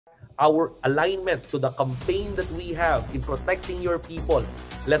our alignment to the campaign that we have in protecting your people.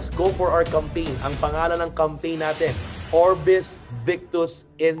 Let's go for our campaign. Ang pangalan ng campaign natin, Orbix Victus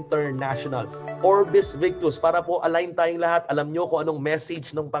International. Orbix Victus, para po align tayong lahat. Alam nyo kung anong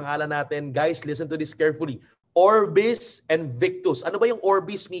message ng pangalan natin. Guys, listen to this carefully. Orbix and Victus. Ano ba yung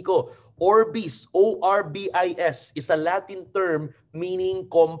Orbix, Miko? Orbis, O-R-B-I-S, is a Latin term meaning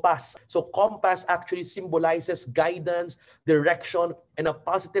compass. So compass actually symbolizes guidance, direction, and a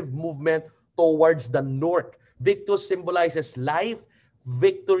positive movement towards the north. Victus symbolizes life,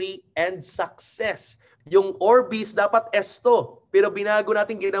 victory, and success. Yung Orbis dapat S to, pero binago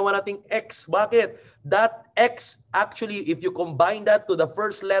natin, ginawa nating X. Bakit? That X, actually, if you combine that to the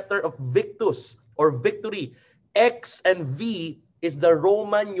first letter of Victus or victory, X and V is the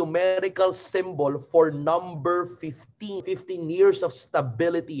Roman numerical symbol for number 15. 15 years of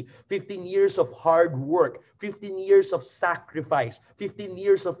stability, 15 years of hard work, 15 years of sacrifice, 15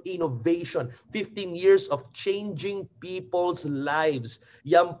 years of innovation, 15 years of changing people's lives.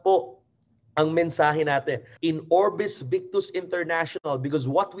 Yan po ang mensahe natin in Orbix Victus International, because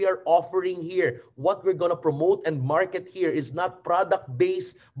what we are offering here, what we're gonna promote and market here is not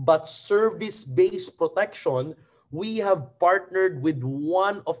product-based but service-based protection. We have partnered with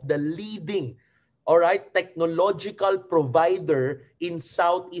one of the leading, technological provider in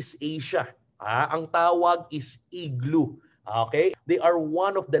Southeast Asia. Ang tawag is Igloo. Okay? They are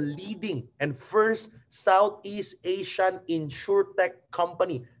one of the leading and first Southeast Asian Insurtech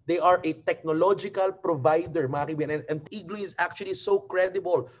company. They are a technological provider, mga kaibigan. And Igloo is actually so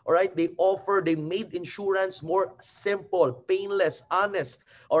credible. All right? They made insurance more simple, painless, honest.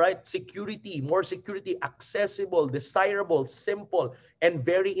 All right? More security, accessible, desirable, simple, and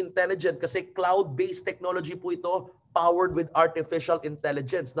very intelligent. Kasi cloud-based technology po ito, powered with artificial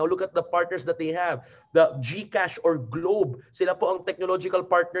intelligence. Now look at the partners that they have. The GCash or Globe, sila po ang technological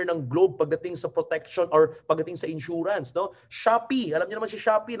partner ng Globe pagdating sa protection or pagdating sa insurance. No? Shopee, alam niyo naman si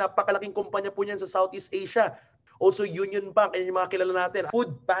Shopee, napakalaking kumpanya po niyan sa Southeast Asia. Also Union Bank, yan yung mga kilala natin.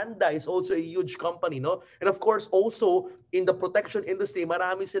 Food Panda is also a huge company. No? And of course, also in the protection industry,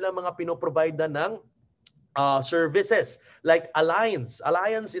 marami sila mga pinoprovide ng services like Alliance.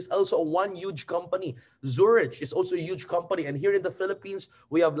 Alliance is also one huge company. Zurich is also a huge company. And here in the Philippines,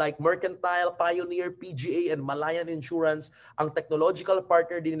 we have like Mercantile, Pioneer, PGA, and Malayan Insurance. Ang technological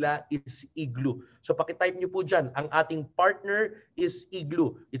partner din nila is Igloo. So pakitype nyo po dyan, ang ating partner is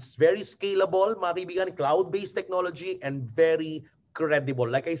Igloo. It's very scalable, mga kaibigan, cloud-based technology, and very credible.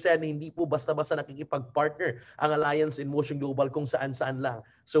 Like I said, hindi po basta-basta nakikipag-partner ang Alliance in Motion Global kung saan-saan lang.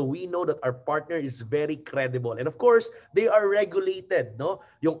 So we know that our partner is very credible. And of course, they are regulated. No?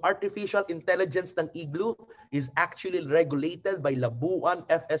 Yung artificial intelligence ng Igloo is actually regulated by Labuan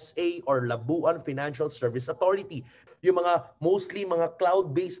FSA or Labuan Financial Service Authority. Yung mostly mga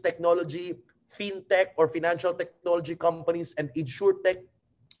cloud-based technology, fintech or financial technology companies and Insurtech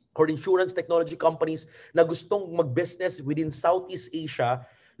or insurance technology companies na gustong mag-business within Southeast Asia,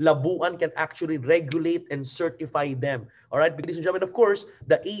 Labuan can actually regulate and certify them. All right, ladies and gentlemen, of course,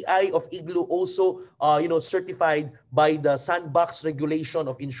 the AI of Igloo also, certified by the Sandbox regulation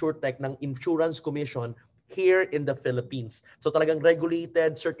of Insurtech ng Insurance Commission here in the Philippines. So talagang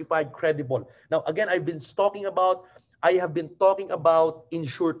regulated, certified, credible. Now, again, I have been talking about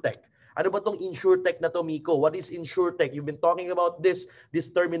Insurtech. Ano ba tong Insurtech na to, Miko? What is Insurtech? You've been talking about this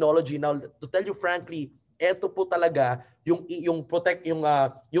terminology. Now, to tell you frankly, eto po talaga yung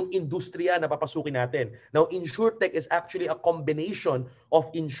industriya na papasukin natin. Now, Insurtech is actually a combination of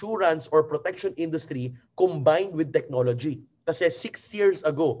insurance or protection industry combined with technology. Kasi 6 years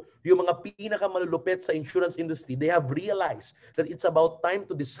ago, yung mga pinakamalulupit sa insurance industry, they have realized that it's about time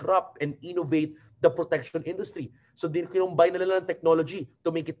to disrupt and innovate the protection industry. So kinumbine na nila ng technology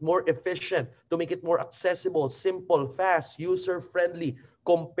to make it more efficient, to make it more accessible, simple, fast, user-friendly,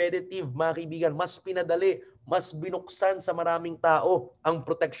 competitive, mga kaibigan, mas pinadali, mas binuksan sa maraming tao ang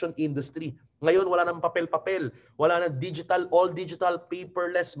protection industry. Ngayon, wala nang papel-papel, wala nang digital, all digital,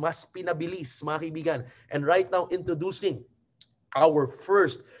 paperless, mas pinabilis, mga kaibigan. And right now, introducing our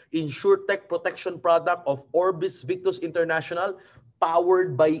first Insurtech protection product of Orbix Victus International,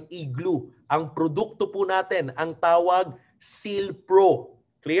 powered by Igloo. Ang produkto po natin, ang tawag Seal Pro.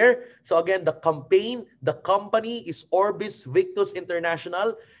 Clear? So again, the company is Orbix Victus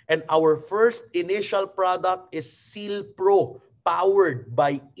International, and our first initial product is Seal Pro, powered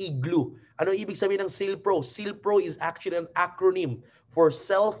by Igloo. Ano ibig sabihin ng Seal Pro? Seal Pro is actually an acronym for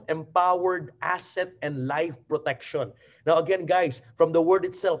self-empowered asset and life protection. Now again guys, from the word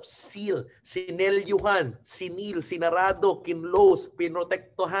itself, seal, sinelyuhan, sinil, sinarado, kinlose,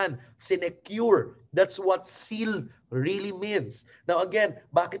 pinotektohan, sinecure. That's what Seal really means. Now again,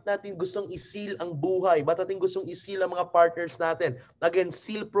 bakit natin gustong i-seal ang buhay? Bakit natin gustong i-seal ang mga partners natin? Again,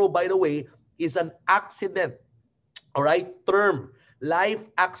 Seal Pro, by the way, is an accident, all right, term. Life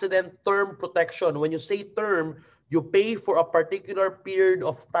accident term protection. When you say term, you pay for a particular period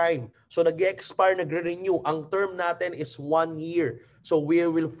of time. So nag-expire, nagre-renew. Ang term natin is 1 year. So we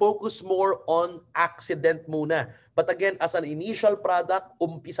will focus more on accident muna. But again, as an initial product,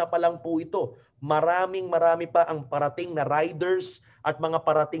 umpisa pa lang po ito. Marami pa ang parating na riders at mga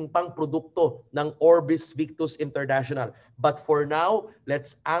parating pang produkto ng Orbix Victus International. But for now,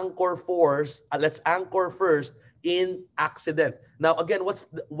 let's anchor first in accident. Now again,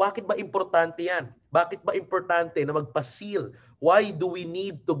 bakit ba importante yan? Bakit ba importante na magpa-seal? Why do we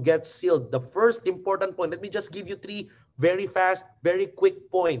need to get sealed? The first important point, let me just give you 3 very fast, very quick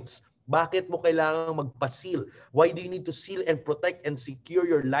points. Bakit mo kailangan magpa-seal? Why do you need to seal and protect and secure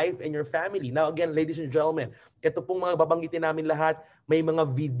your life and your family? Now again, ladies and gentlemen, ito pong mga babanggitin namin lahat, may mga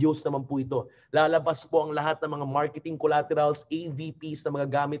videos naman po ito. Lalabas po ang lahat ng mga marketing collaterals, AVPs na mga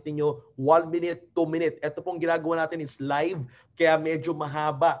gamit ninyo, 1 minute, 2 minute. Ito pong ginagawa natin is live, kaya medyo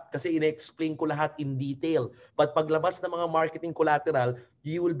mahaba kasi ina-explain ko lahat in detail. But paglabas ng mga marketing collateral,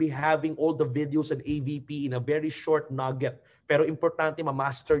 you will be having all the videos and AVP in a very short nugget. Pero importante,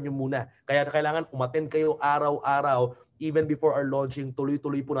 ma-master nyo muna. Kaya kailangan umattend kayo araw-araw, even before our launching,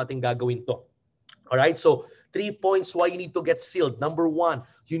 tuloy-tuloy po natin gagawin to. Alright, so 3 points why you need to get sealed. Number 1,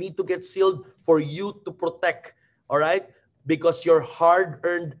 you need to get sealed for you to protect. Alright? Because your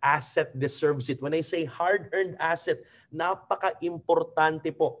hard-earned asset deserves it. When I say hard-earned asset,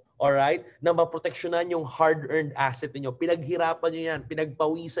 napaka-importante po. Alright? Na maproteksyonan yung hard-earned asset niyo. Pinaghirapan niyo yan,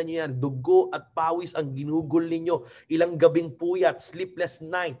 pinagpawisan niyo yan, dugo at pawis ang ginugol niyo. Ilang gabing puyat, sleepless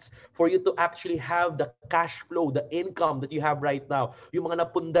nights for you to actually have the cash flow, the income that you have right now. Yung mga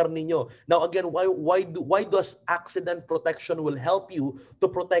napundar ninyo. Now again, why does accident protection will help you to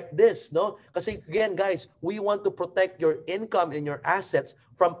protect this, no? Kasi again, guys, we want to protect your income and your assets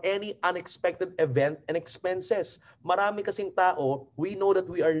from any unexpected event and expenses. Marami kasing tao, we know that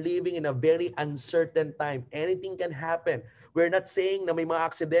we are living in a very uncertain time. Anything can happen. We're not saying na may mga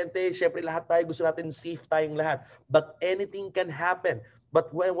aksidente, syempre lahat tayo gusto natin safe tayong lahat. But anything can happen. But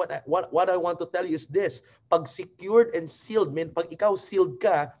what I want to tell you is this, pag secured and sealed, pag ikaw sealed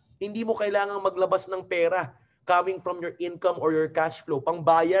ka, hindi mo kailangang maglabas ng pera coming from your income or your cash flow,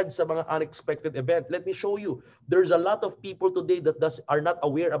 pangbayad sa mga unexpected event. Let me show you. There's a lot of people today that are not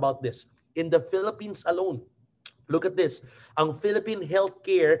aware about this. In the Philippines alone, look at this. Ang Philippine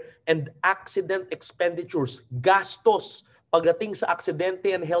healthcare and accident expenditures, gastos pagdating sa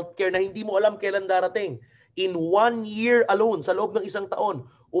aksidente and healthcare na hindi mo alam kailan darating. In 1 year alone, sa loob ng isang taon,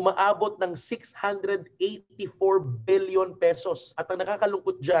 umaabot ng 684 billion pesos. At ang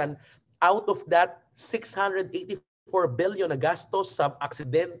nakakalungkot dyan, out of that 684 billion na gastos sa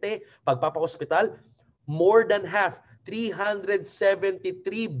aksidente, pagpapa-hospital, more than half, 373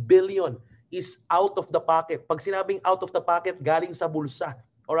 billion is out of the pocket. Pag sinabing out of the pocket, galing sa bulsa.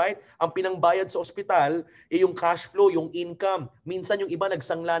 Alright? Ang pinangbayad sa ospital ay yung cash flow, yung income. Minsan yung iba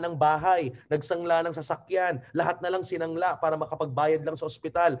nagsangla ng bahay, nagsangla ng sasakyan, lahat na lang sinangla para makapagbayad lang sa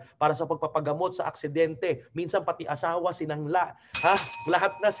ospital, para sa pagpapagamot sa aksidente. Minsan pati asawa sinangla. Ha?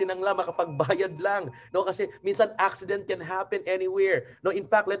 Lahat na sinangla, makapagbayad lang. No, kasi minsan accident can happen anywhere. No, in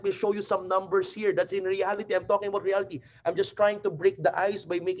fact, let me show you some numbers here. That's in reality. I'm talking about reality. I'm just trying to break the ice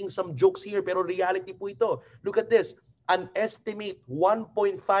by making some jokes here, pero reality po ito. Look at this. An estimate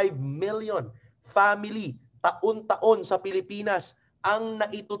 1.5 million family taon-taon sa Pilipinas ang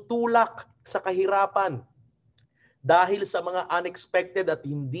naitutulak sa kahirapan dahil sa mga unexpected at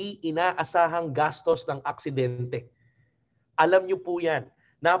hindi inaasahang gastos ng aksidente. Alam niyo po yan.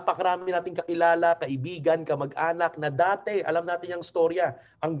 Napakarami nating kakilala, kaibigan, kamag-anak na dati, alam natin yung storya.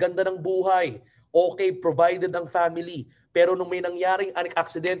 Ang ganda ng buhay. Okay, provided ang family. Pero nung may nangyaring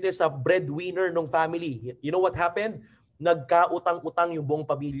aksidente sa breadwinner ng family, you know what happened? Nagkautang-utang yung buong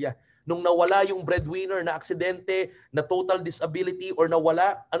pamilya. Nung nawala yung breadwinner na aksidente, na total disability or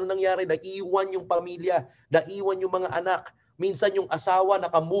nawala, ano nangyari? Naiiwan yung pamilya, naiiwan yung mga anak. Minsan yung asawa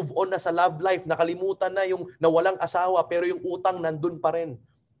naka-move on na sa love life, nakalimutan na yung nawalang asawa pero yung utang nandun pa rin.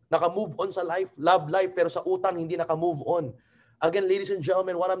 Naka-move on sa love life pero sa utang hindi naka-move on. Again, ladies and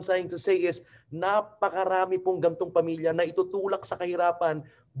gentlemen, what I'm trying to say is napakarami pong gantong pamilya na itutulak sa kahirapan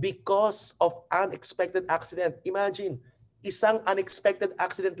because of unexpected accident. Imagine, isang unexpected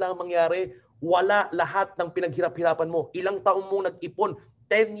accident lang mangyari, wala lahat ng pinaghirap-hirapan mo. Ilang taon mong nag-ipon,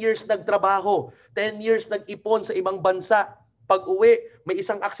 10 years nagtrabaho, 10 years nag-ipon sa ibang bansa. Pag uwi, may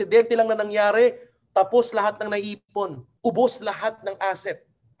isang aksidente lang na nangyari, tapos lahat ng naipon, ubos lahat ng asset.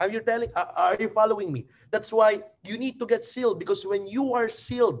 Are you following me? That's why you need to get sealed, because when you are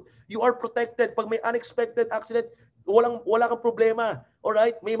sealed, you are protected. Pag may unexpected accident, wala kang problema.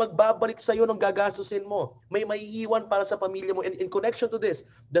 Alright? May magbabalik sa iyo ng gagastusin mo. May maiiwan para sa pamilya mo. And in connection to this,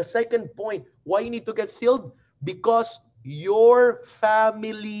 the second point, why you need to get sealed? Because your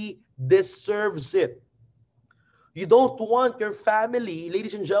family deserves it. You don't want your family,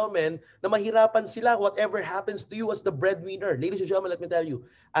 ladies and gentlemen, na mahirapan sila whatever happens to you as the breadwinner. Ladies and gentlemen, let me tell you,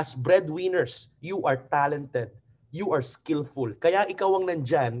 as breadwinners, you are talented. You are skillful. Kaya ikaw ang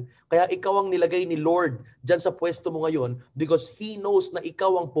nandyan, kaya ikaw ang nilagay ni Lord dyan sa pwesto mo ngayon, because He knows na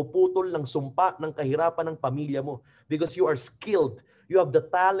ikaw ang puputol ng sumpa ng kahirapan ng pamilya mo. Because you are skilled, you have the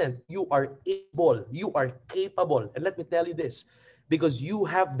talent, you are able, you are capable. And let me tell you this, because you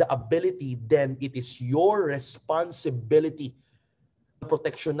have the ability, then it is your responsibility na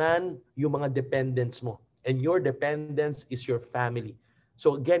proteksyonan yung mga dependents mo. And your dependents is your family.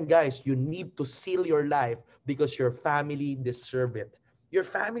 So again, guys, you need to seal your life because your family deserves it. Your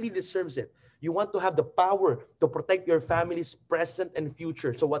family deserves it. You want to have the power to protect your family's present and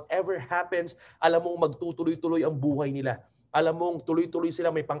future. So whatever happens, alam mong magtutuloy-tuloy ang buhay nila. Alam mong tuloy-tuloy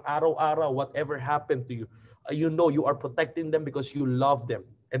sila, may pang-araw-araw, whatever happened to you. You know you are protecting them because you love them.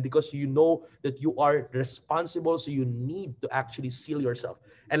 And because you know that you are responsible, so you need to actually seal yourself.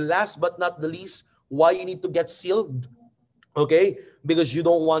 And last but not the least, why you need to get sealed? Okay? Because you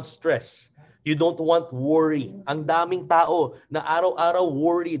don't want stress. You don't want worry. Ang daming tao na araw-araw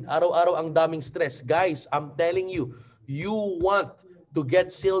worried, araw-araw ang daming stress. Guys, I'm telling you, you want to get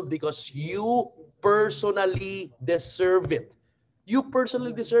sealed because you personally deserve it. You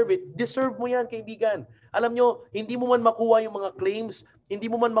personally deserve it. Deserve mo yan, kaibigan. Alam nyo, hindi mo man makuha yung mga claims,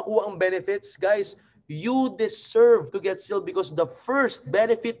 hindi mo man makuha ang benefits, guys, you deserve to get sealed because the first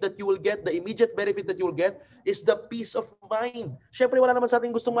benefit that you will get, the immediate benefit that you will get, is the peace of mind. Siyempre, wala naman sa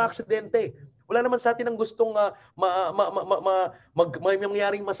ating gustong maaksidente. Wala naman sa atin ang gustong may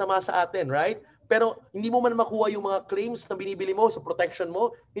mangyaring masama sa atin, right? Pero hindi mo man makuha yung mga claims na binibili mo sa protection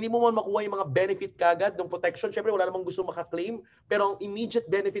mo, hindi mo man makuha yung mga benefit kagad ng protection. Siyempre, wala namang gusto makaklaim. Pero ang immediate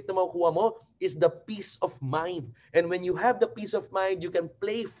benefit na makukuha mo is the peace of mind. And when you have the peace of mind, you can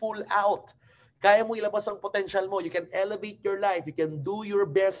play full out. Kaya mo ilabas ang potential mo. You can elevate your life. You can do your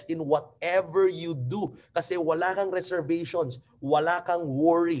best in whatever you do. Kasi wala kang reservations. Wala kang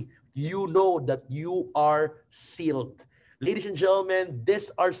worry. You know that you are sealed. Ladies and gentlemen, these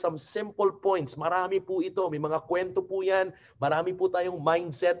are some simple points. Marami po ito. May mga kwento po yan. Marami po tayong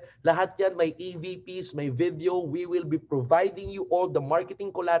mindset. Lahat yan may EVPs, may video. We will be providing you all the marketing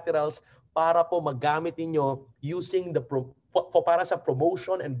collaterals para po magamit ninyo using para sa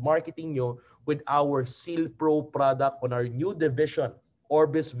promotion and marketing nyo with our Seal Pro product on our new division,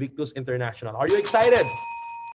 Orbix Victus International. Are you excited?